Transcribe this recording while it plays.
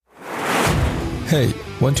Hey,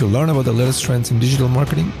 want to learn about the latest trends in digital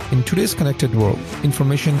marketing? In today's connected world,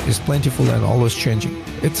 information is plentiful and always changing.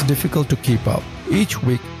 It's difficult to keep up. Each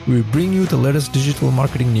week, we bring you the latest digital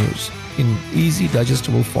marketing news in easy,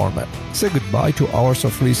 digestible format. Say goodbye to hours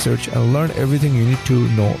of research and learn everything you need to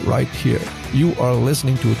know right here. You are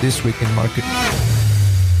listening to This Week in Marketing.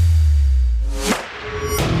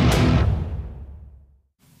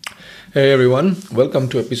 Hey everyone, welcome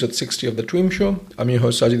to episode 60 of The Twim Show. I'm your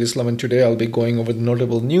host Sajid Islam, and today I'll be going over the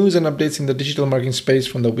notable news and updates in the digital marketing space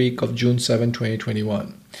from the week of June 7,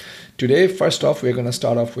 2021. Today, first off, we're going to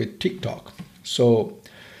start off with TikTok. So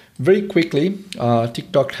very quickly,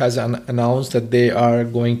 TikTok has announced that they are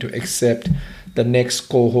going to accept the next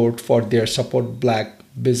cohort for their Support Black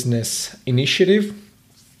Business initiative.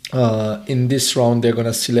 In this round, they're going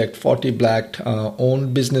to select 40 Black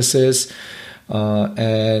owned businesses.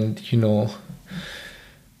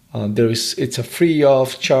 It's a free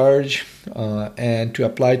of charge, and to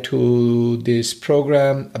apply to this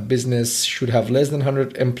program, a business should have less than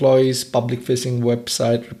 100 employees, public-facing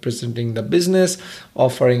website representing the business,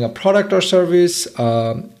 offering a product or service,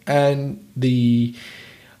 and the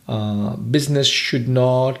business should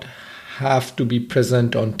not have to be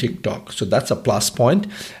present on TikTok. So that's a plus point,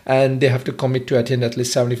 and they have to commit to attend at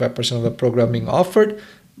least 75% of the programming offered.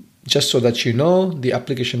 Just so that you know, the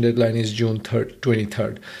application deadline is June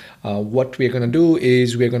 23rd. What we're going to do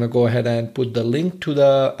is we're going to go ahead and put the link to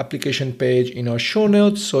the application page in our show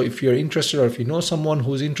notes. So if you're interested, or if you know someone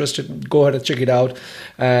who's interested, go ahead and check it out.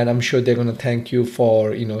 And I'm sure they're going to thank you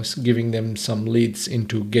for, giving them some leads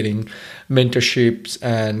into getting mentorships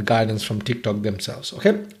and guidance from TikTok themselves.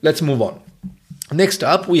 Okay, let's move on. Next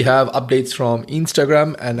up, we have updates from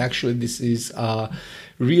Instagram. And actually, this is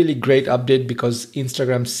really great update because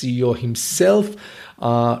Instagram CEO himself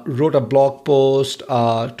wrote a blog post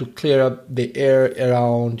to clear up the air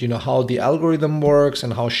around how the algorithm works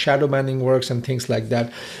and how shadow banning works and things like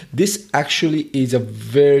that. This actually is a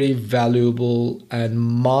very valuable and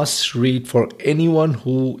must read for anyone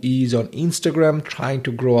who is on Instagram trying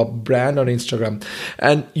to grow a brand on Instagram.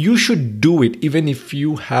 And you should do it even if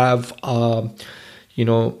you have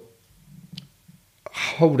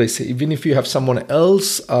how would I say, even if you have someone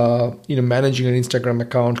else, managing an Instagram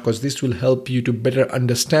account, because this will help you to better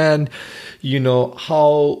understand,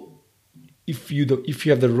 how, if you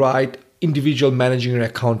have the right individual managing your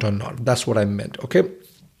account or not. That's what I meant. Okay.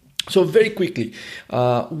 So very quickly,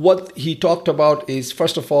 what he talked about is,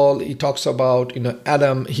 first of all, he talks about,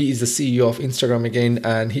 Adam, he is the CEO of Instagram again,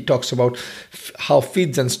 and he talks about how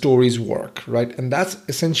feeds and stories work, right? And that's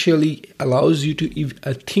essentially allows you to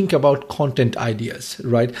think about content ideas,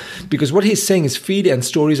 right? Because what he's saying is feed and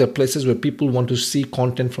stories are places where people want to see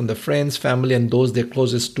content from their friends, family, and those they're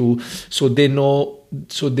closest to, so they know.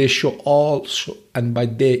 So they and by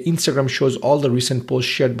they, Instagram shows all the recent posts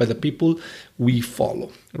shared by the people we follow,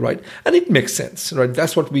 right? And it makes sense, right?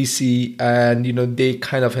 That's what we see. And, they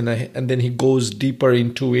kind of, and then he goes deeper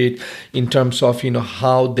into it in terms of,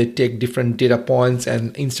 how they take different data points,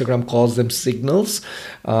 and Instagram calls them signals.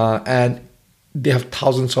 And they have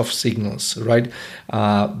thousands of signals, right?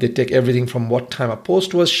 They take everything from what time a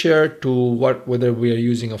post was shared to whether we are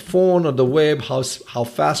using a phone or the web, how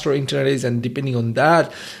fast our internet is, and depending on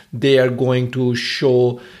that, they are going to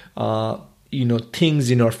show things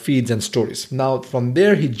in our feeds and stories. Now, from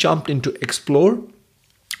there, he jumped into Explore.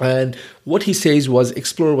 And what he says was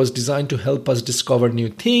Explore was designed to help us discover new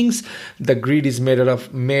things. The grid is made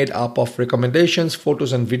up of recommendations,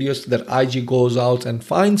 photos, and videos that IG goes out and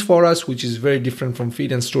finds for us, which is very different from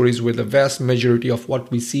feed and stories, where the vast majority of what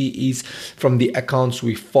we see is from the accounts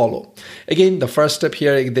we follow. Again, the first step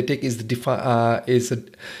here they take is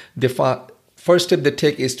First step they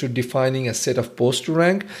take is to defining a set of posts to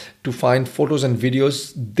rank, to find photos and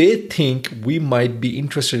videos they think we might be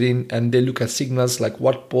interested in, and they look at signals like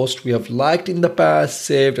what post we have liked in the past,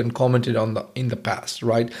 saved, and commented on in the past,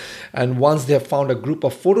 right? And once they have found a group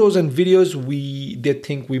of photos and videos they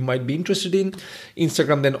think we might be interested in,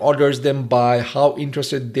 Instagram then orders them by how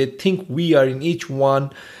interested they think we are in each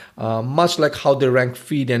one, much like how they rank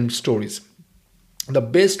feed and stories. The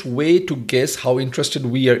best way to guess how interested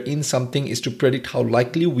we are in something is to predict how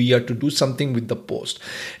likely we are to do something with the post.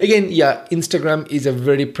 Again, Instagram is a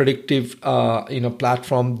very predictive,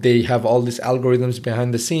 platform. They have all these algorithms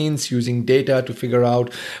behind the scenes using data to figure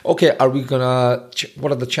out, okay,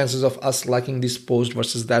 what are the chances of us liking this post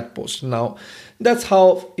versus that post? Now, that's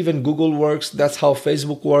how even Google works. That's how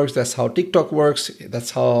Facebook works. That's how TikTok works. That's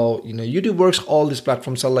how YouTube works. All these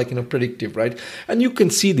platforms are predictive, right? And you can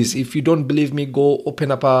see this. If you don't believe me, go open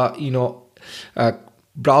up a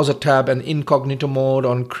browser tab and incognito mode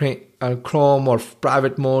on Chrome or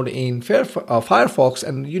private mode in Firefox,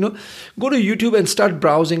 and go to YouTube and start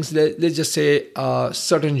browsing. Let's just say a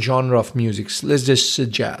certain genre of music. Let's just say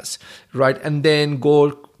jazz, right? And then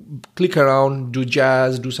go click around, do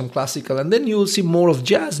jazz, do some classical, and then you will see more of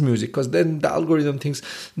jazz music, because then the algorithm thinks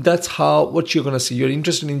that's what you're going to see. You're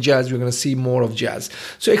interested in jazz, you're going to see more of jazz.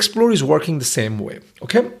 So Explore is working the same way.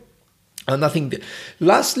 Okay. Nothing.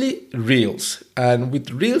 Lastly, Reels. And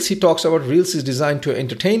with Reels, he talks about Reels is designed to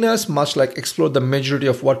entertain us, much like Explore. The majority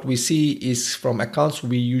of what we see is from accounts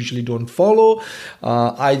we usually don't follow.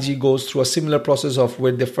 IG goes through a similar process of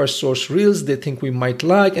where they first source Reels they think we might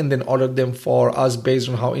like, and then order them for us based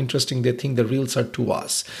on how interesting they think the Reels are to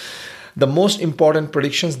us. The most important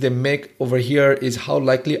predictions they make over here is how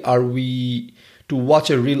likely are we to watch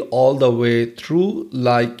a Reel all the way through,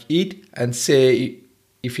 like it, and say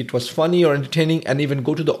if it was funny or entertaining, and even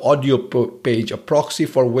go to the audio page, a proxy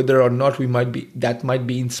for whether or not might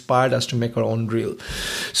be inspired us to make our own Reel.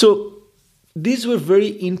 So these were very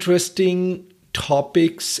interesting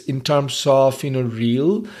topics in terms of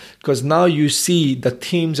Reel, because now you see the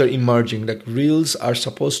themes are emerging. Like Reels are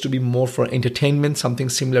supposed to be more for entertainment, something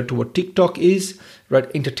similar to what TikTok is, right?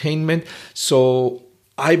 Entertainment. So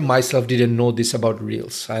I myself didn't know this about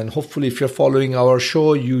Reels, and hopefully if you're following our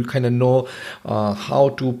show, you kind of know how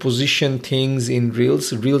to position things in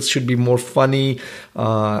Reels. Reels should be more funny,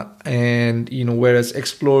 and whereas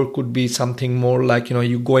Explore could be something more like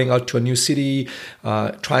you going out to a new city,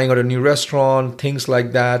 trying out a new restaurant, things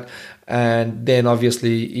like that. And then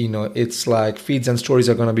obviously it's like feeds and stories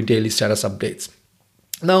are going to be daily status updates.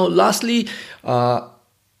 Now lastly,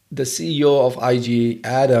 the CEO of IG,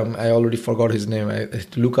 Adam, I already forgot his name. I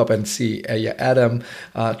had to look up and see. Adam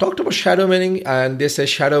talked about shadow banning, and they say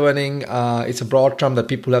shadow banning, it's a broad term that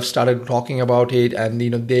people have started talking about it, and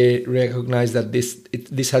they recognize that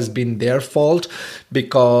this has been their fault,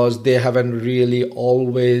 because they haven't really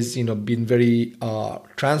always been very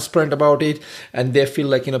transparent about it, and they feel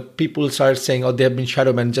like people start saying, oh, they have been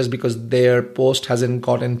shadow banned just because their post hasn't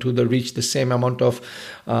gotten to reach the same amount of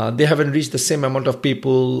they haven't reached the same amount of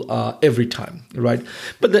people every time, right?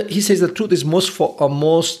 But he says the truth is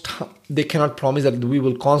most they cannot promise that we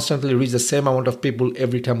will constantly reach the same amount of people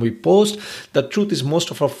every time we post. The truth is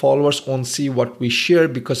most of our followers won't see what we share,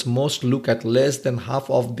 because most look at less than half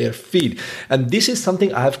of their feed. And this is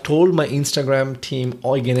something I have told my Instagram team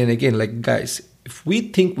again and again, like, guys, if we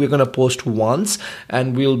think we're going to post once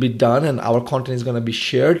and we'll be done and our content is going to be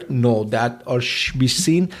shared, no, that or be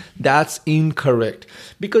seen, that's incorrect.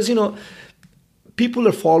 Because people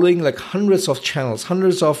are following like hundreds of channels,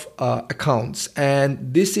 hundreds of accounts, and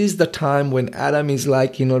this is the time when Adam is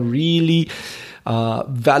like really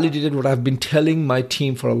validated what I've been telling my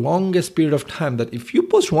team for a longest period of time, that if you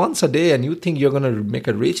post once a day and you think you're going to make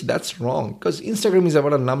a reach, that's wrong, because Instagram is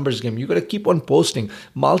about a numbers game. You got to keep on posting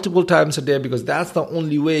multiple times a day, because that's the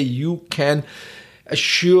only way you can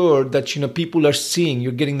assure that people are seeing,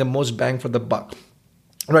 you're getting the most bang for the buck.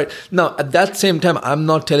 Right. Now, at that same time, I'm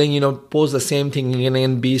not telling, post the same thing again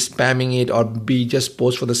and be spamming it or be just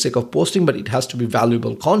post for the sake of posting, but it has to be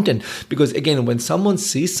valuable content. Because again, when someone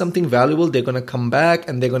sees something valuable, they're going to come back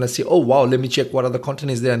and they're going to say, oh, wow, let me check what other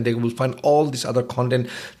content is there. And they will find all this other content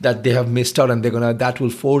that they have missed out, and that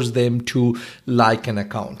will force them to like an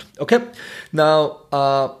account. Okay.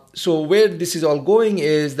 Now, so where this is all going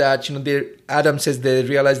is that, Adam says they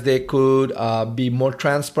realize they could be more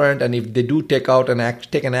transparent, and if they do take an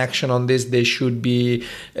action on this, they should be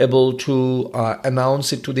able to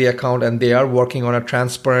announce it to the account, and they are working on a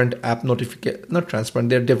transparent app notification, not transparent,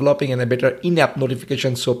 they're developing a better in-app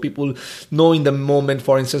notification so people know in the moment,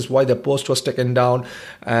 for instance, why the post was taken down,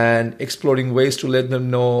 and exploring ways to let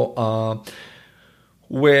them know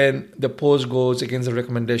when the post goes against the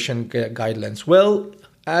recommendation guidelines. Well,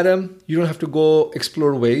 Adam, you don't have to go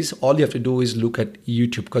explore ways. All you have to do is look at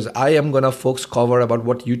YouTube, because I am going to cover about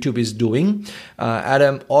what YouTube is doing.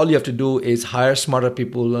 Adam, all you have to do is hire smarter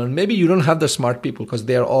people. And maybe you don't have the smart people because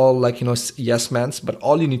they're all like, yes mans. But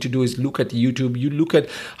all you need to do is look at YouTube. You look at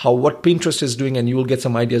what Pinterest is doing, and you will get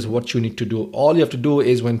some ideas what you need to do. All you have to do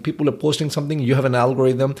is when people are posting something, you have an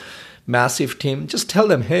algorithm, massive team, just tell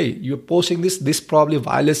them, hey, you're posting this probably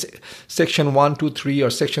violates section 1, 2, 3 or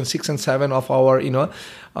section 6 and 7 of our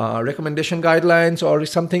recommendation guidelines or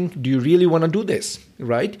something. Do you really want to do this,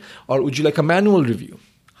 right? Or would you like a manual review?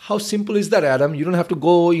 How simple is that, Adam? You don't have to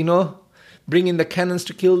go bring in the cannons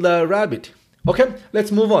to kill the rabbit. Okay,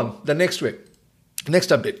 let's move on the next way.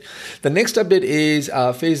 Next update. The next update is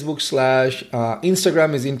Facebook slash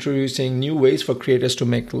Instagram is introducing new ways for creators to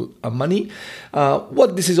make money.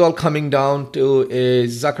 What this is all coming down to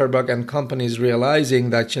is Zuckerberg and companies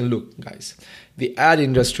realizing that, look, guys, the ad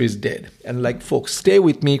industry is dead. And like, folks, stay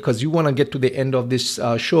with me because you want to get to the end of this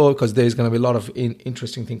show because there's going to be a lot of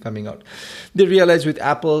interesting thing coming out. They realized with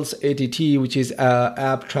Apple's ATT, which is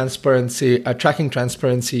app transparency, tracking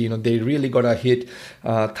transparency, they really got a hit.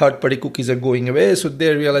 Third-party cookies are going away. So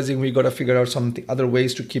they're realizing we got to figure out some other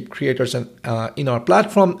ways to keep creators in our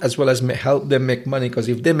platform as well as help them make money, because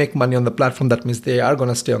if they make money on the platform, that means they are going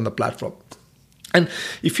to stay on the platform. And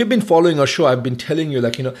if you've been following our show, I've been telling you,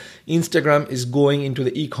 Instagram is going into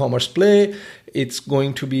the e-commerce play. It's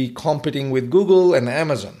going to be competing with Google and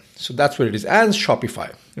Amazon. So that's what it is. And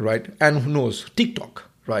Shopify, right? And who knows, TikTok,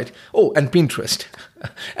 right? Oh, and Pinterest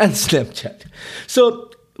and Snapchat.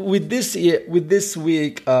 So with this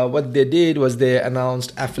week, what they did was they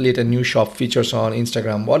announced affiliate and new shop features on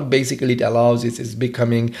Instagram. What basically it allows is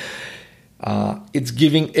becoming... it's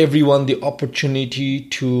giving everyone the opportunity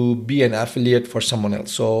to be an affiliate for someone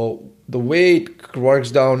else. So the way it works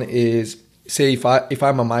down is, say if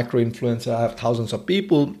I'm a micro influencer, I have thousands of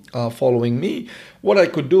people following me. What I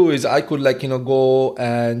could do is I could go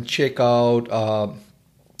and check out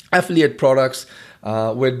affiliate products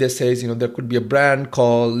where they says there could be a brand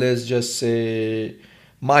called, let's just say,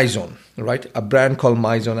 MyZone, right? A brand called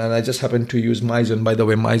MyZone, and I just happen to use MyZone. By the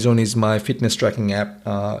way, MyZone is my fitness tracking app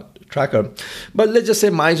tracker. But let's just say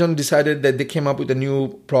MyZone decided that they came up with a new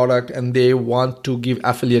product and they want to give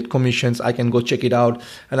affiliate commissions. I can go check it out,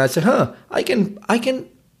 and I said, I can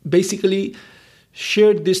basically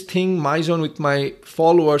share this thing, MyZone, with my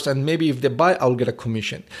followers, and maybe if they buy, I'll get a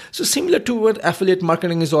commission. So similar to what affiliate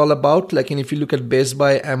marketing is all about. And if you look at Best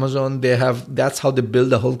Buy, Amazon, that's how they build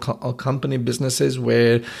the whole company businesses,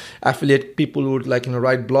 where affiliate people would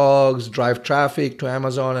write blogs, drive traffic to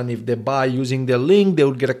Amazon, and if they buy using their link, they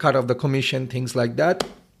would get a cut of the commission, things like that.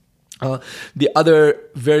 The other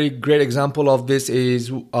very great example of this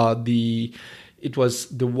is it was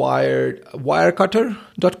the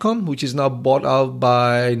Wirecutter.com, which is now bought out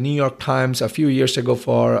by New York Times a few years ago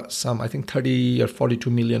for some, I think, $30 or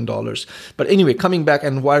 $42 million. But anyway, coming back,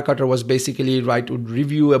 and Wirecutter was basically, would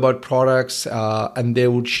review about products and they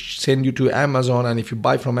would send you to Amazon. And if you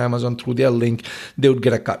buy from Amazon through their link, they would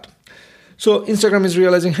get a cut. So Instagram is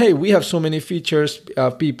realizing, hey, we have so many features,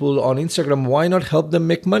 people on Instagram, why not help them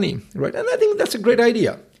make money, right? And I think that's a great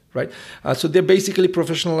idea. Right, so they're basically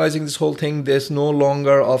professionalizing this whole thing. There's no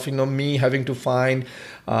longer of me having to find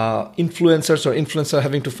influencers or influencer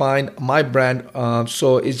having to find my brand.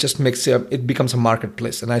 So it just it becomes a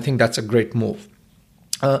marketplace, and I think that's a great move.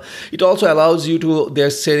 It also allows you to. They're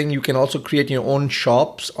saying you can also create your own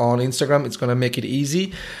shops on Instagram. It's going to make it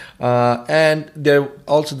easy. And they're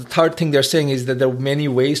also, the third thing they're saying is that there are many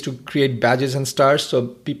ways to create badges and stars. So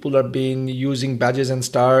people are using badges and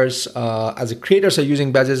stars, as creators are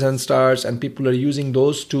using badges and stars, and people are using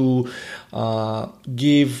those to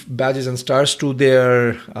give badges and stars to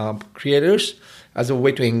their creators as a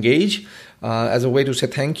way to engage, as a way to say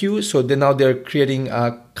thank you. So now they're creating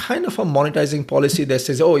a kind of a monetizing policy that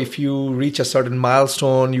says, if you reach a certain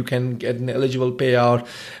milestone, you can get an eligible payout,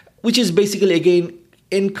 which is basically, again,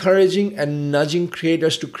 encouraging and nudging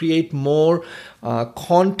creators to create more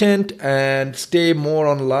content and stay more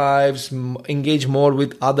on lives, engage more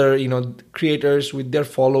with other creators, with their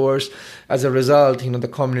followers. As a result, the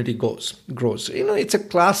community grows. It's a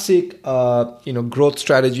classic growth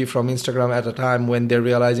strategy from Instagram at a time when they're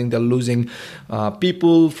realizing they're losing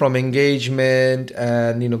people from engagement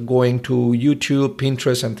and going to YouTube,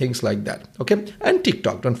 Pinterest, and things like that. Okay, and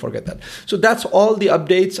TikTok, don't forget that. So that's all the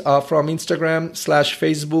updates from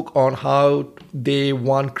Instagram/Facebook on how they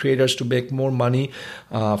want creators to make more money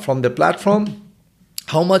from their platform.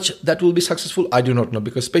 How much that will be successful, I do not know,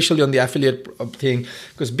 because especially on the affiliate thing,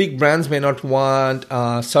 because big brands may not want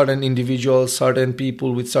certain individuals, certain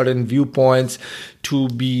people with certain viewpoints to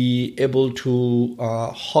be able to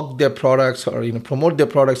hawk their products or promote their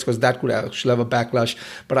products, because that could actually have a backlash.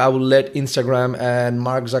 But I will let Instagram and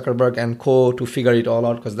Mark Zuckerberg and co. to figure it all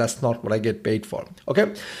out, because that's not what I get paid for.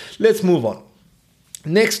 Okay, let's move on.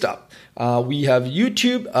 Next up, we have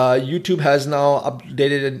YouTube. YouTube has now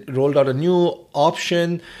updated and rolled out a new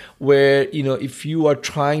option where, if you are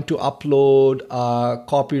trying to upload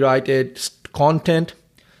copyrighted content,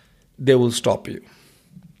 they will stop you.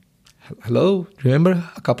 Hello? Remember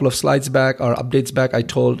a couple of slides back or updates back, I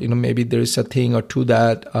told, maybe there is a thing or two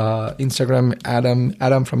that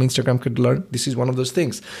Adam from Instagram could learn. This is one of those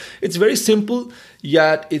things. It's very simple,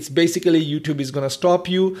 yet it's basically YouTube is going to stop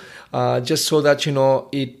you just so that,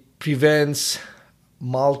 it prevents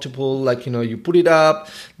multiple, like, you put it up,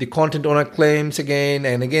 the content owner claims again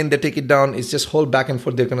and again, they take it down. It's just whole back and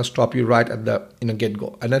forth. They're going to stop you right at the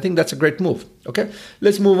get-go. And I think that's a great move. Okay,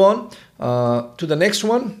 let's move on to the next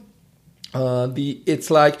one. It's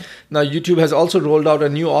like now YouTube has also rolled out a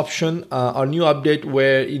new option, a new update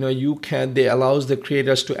where they allows the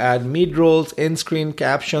creators to add mid-rolls, end screen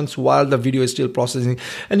captions while the video is still processing.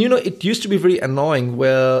 And it used to be very annoying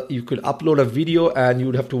where you could upload a video and you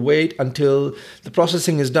would have to wait until the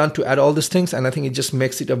processing is done to add all these things. And I think it just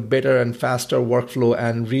makes it a better and faster workflow,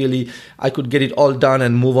 and really I could get it all done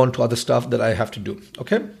and move on to other stuff that I have to do.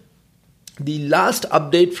 Okay. The last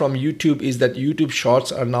update from YouTube is that YouTube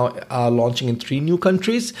Shorts are now launching in 3 new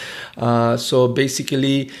countries. So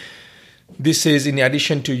basically, this is in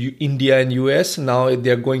addition to India and US. Now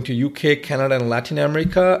they're going to UK, Canada, and Latin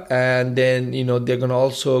America. And then, they're going to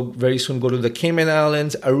also very soon go to the Cayman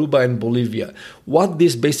Islands, Aruba, and Bolivia. What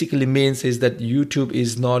this basically means is that YouTube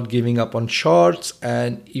is not giving up on Shorts.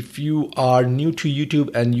 And if you are new to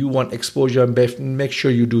YouTube and you want exposure, make sure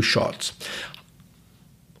you do Shorts.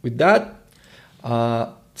 With that,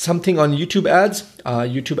 something on YouTube ads.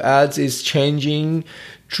 YouTube ads is changing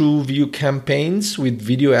TrueView campaigns with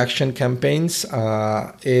video action campaigns.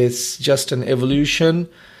 It's just an evolution.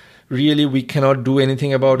 Really, we cannot do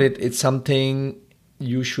anything about it. It's something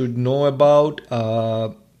you should know about.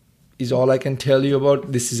 Is all I can tell you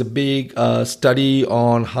about. This is a big study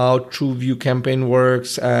on how TrueView campaign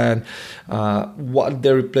works and what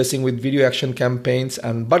they're replacing with video action campaigns.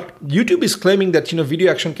 But YouTube is claiming that video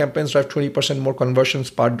action campaigns drive 20% more conversions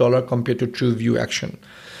per dollar compared to TrueView action,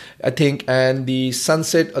 I think. And the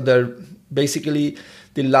sunset, basically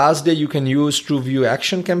the last day you can use TrueView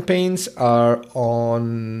action campaigns are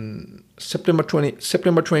on September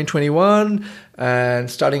 2021, and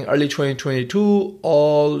starting early 2022,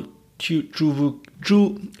 all TrueView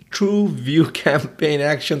campaign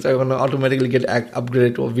actions are going to automatically get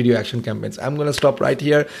upgraded to video action campaigns. I'm going to stop right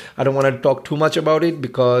here. I don't want to talk too much about it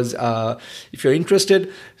because if you're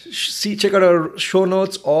interested, check out our show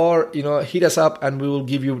notes or hit us up and we will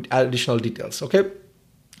give you additional details. Okay.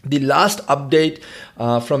 The last update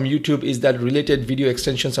from YouTube is that related video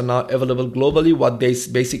extensions are now available globally. What this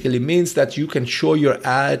basically means that you can show your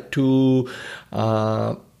ad to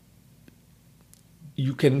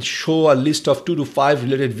you can show a list of 2 to 5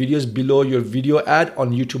 related videos below your video ad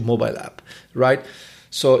on YouTube mobile app, right?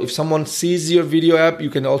 So if someone sees your video app, you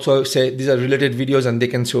can also say these are related videos and they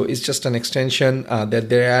can show it's just an extension that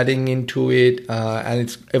they're adding into it and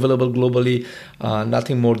it's available globally,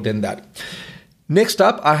 nothing more than that. Next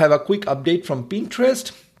up, I have a quick update from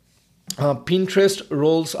Pinterest. Pinterest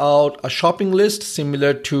rolls out a shopping list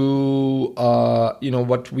similar to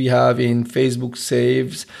what we have in Facebook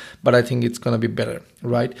Saves, but I think it's going to be better,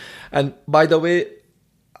 right? And by the way,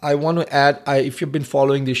 I want to add, if you've been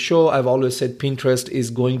following this show, I've always said Pinterest is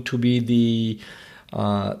going to be the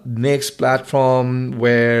next platform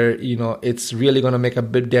where it's really going to make a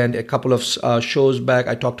big dent. A couple of shows back,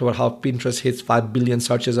 I talked about how Pinterest hits 5 billion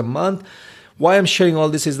searches a month. Why I'm sharing all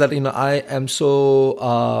this is that I am so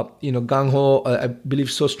gung-ho, I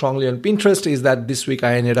believe so strongly on Pinterest, is that this week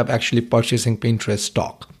I ended up actually purchasing Pinterest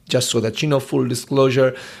stock. Just so that full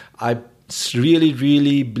disclosure, I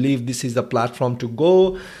really believe this is the platform to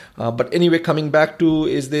go. But anyway, coming back to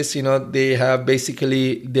is this, they have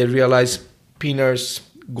they realize pinners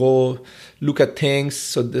go look at things.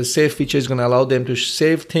 So the save feature is going to allow them to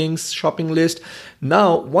save things, shopping list.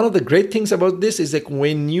 Now, one of the great things about this is that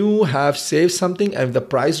when you have saved something and the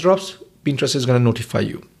price drops, Pinterest is going to notify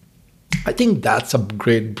you. I think that's a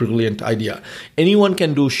great, brilliant idea. Anyone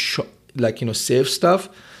can do save stuff,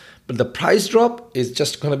 but the price drop is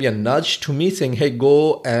just going to be a nudge to me saying, hey,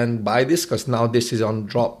 go and buy this because now this is on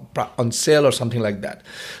sale or something like that.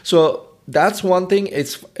 So that's one thing.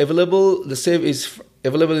 It's available. The save is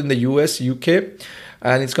available in the US, UK,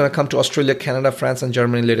 and it's going to come to Australia, Canada, France, and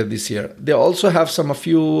Germany later this year. They also have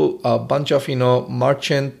a bunch of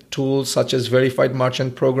merchant tools such as Verified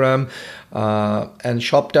Merchant Program and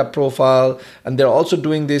Shop Tab Profile, and they're also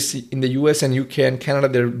doing this in the US and UK and Canada.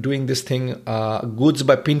 They're doing this thing, Goods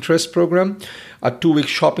by Pinterest program, a 2-week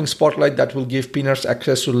shopping spotlight that will give pinners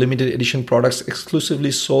access to limited edition products exclusively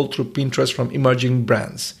sold through Pinterest from emerging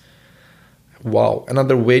brands. Wow,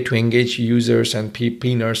 another way to engage users and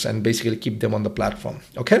pinners and basically keep them on the platform.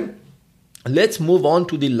 Okay, let's move on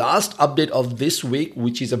to the last update of this week,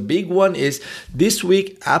 which is a big one. Is this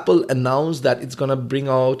week Apple announced that it's going to bring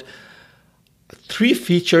out 3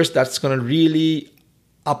 features that's going to really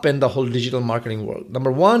upend the whole digital marketing world.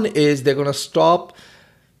 Number one is they're going to stop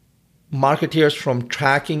marketeers from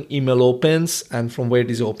tracking email opens and from where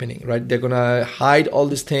it is opening, right? They're going to hide all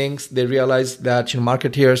these things. They realize that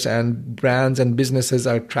marketeers and brands and businesses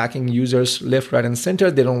are tracking users left, right, and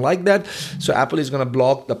center. They don't like that. So Apple is going to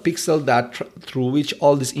block the pixel that through which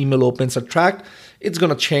all these email opens are tracked. It's going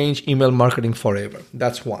to change email marketing forever.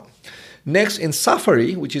 That's one. Next, in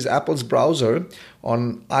Safari, which is Apple's browser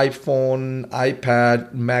on iPhone,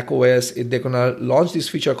 iPad, Mac OS, they're going to launch this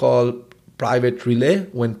feature called Private Relay.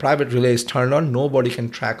 When Private Relay is turned on, nobody can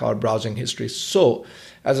track our browsing history. So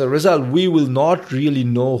as a result, we will not really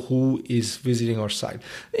know who is visiting our site.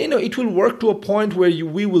 It will work to a point where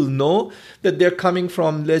we will know that they're coming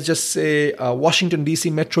from, let's just say, Washington, D.C.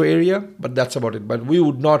 metro area, but that's about it. But we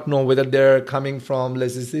would not know whether they're coming from,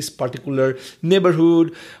 let's say, this particular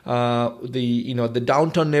neighborhood, the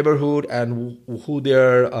downtown neighborhood, and who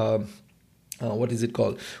they're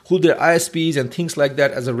who their ISPs and things like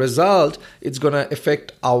that. As a result, it's going to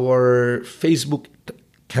affect our Facebook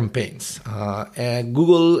campaigns and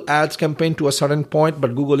Google ads campaign to a certain point,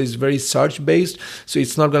 but Google is very search based, so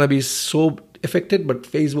it's not going to be so affected, but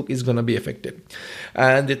Facebook is going to be affected.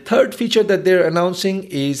 And the third feature that they're announcing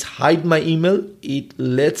is Hide My Email. It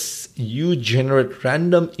lets you generate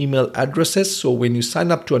random email addresses. So when you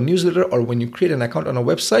sign up to a newsletter or when you create an account on a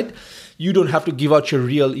website, you don't have to give out your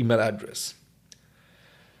real email address.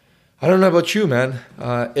 I don't know about you, man.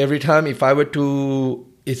 Every time if I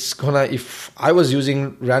was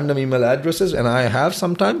using random email addresses, and I have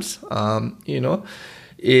sometimes, I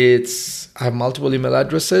have multiple email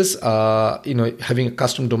addresses. Having a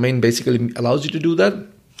custom domain basically allows you to do that.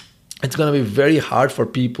 It's going to be very hard for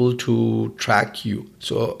people to track you.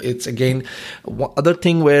 So it's again one other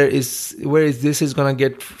thing where this is going to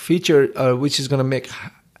get featured, which is going to make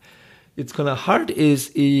it's going to hurt is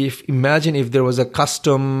imagine if there was a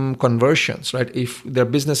custom conversions, right? If there are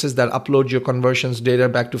businesses that upload your conversions data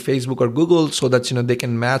back to Facebook or Google so that, they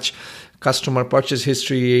can match customer purchase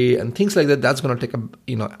history and things like that, that's going to take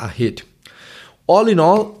a hit. All in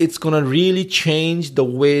all, it's going to really change the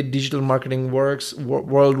way digital marketing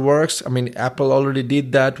world works. I mean, Apple already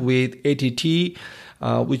did that with ATT,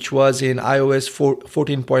 which was in iOS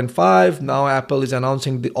 14.5. Now Apple is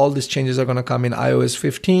announcing all these changes are going to come in iOS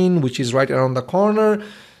 15, which is right around the corner.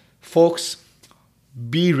 Folks,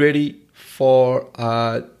 be ready for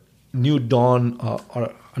a new dawn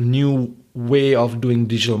or a new way of doing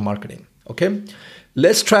digital marketing. Okay,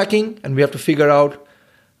 less tracking, and we have to figure out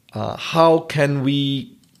how can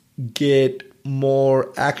we get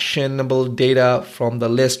more actionable data from the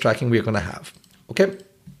less tracking we're going to have. Okay.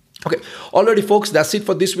 Alrighty, folks, that's it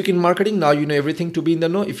for This Week in Marketing. Now you know everything to be in the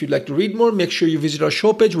know. If you'd like to read more, make sure you visit our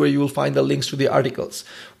show page where you will find the links to the articles.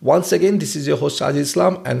 Once again, this is your host, Sajid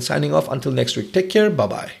Islam, and signing off until next week. Take care.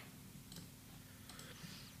 Bye-bye.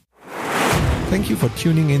 Thank you for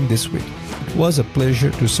tuning in this week. It was a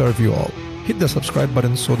pleasure to serve you all. Hit the subscribe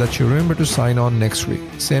button so that you remember to sign on next week.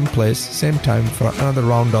 Same place, same time for another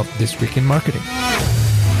round of This Week in Marketing.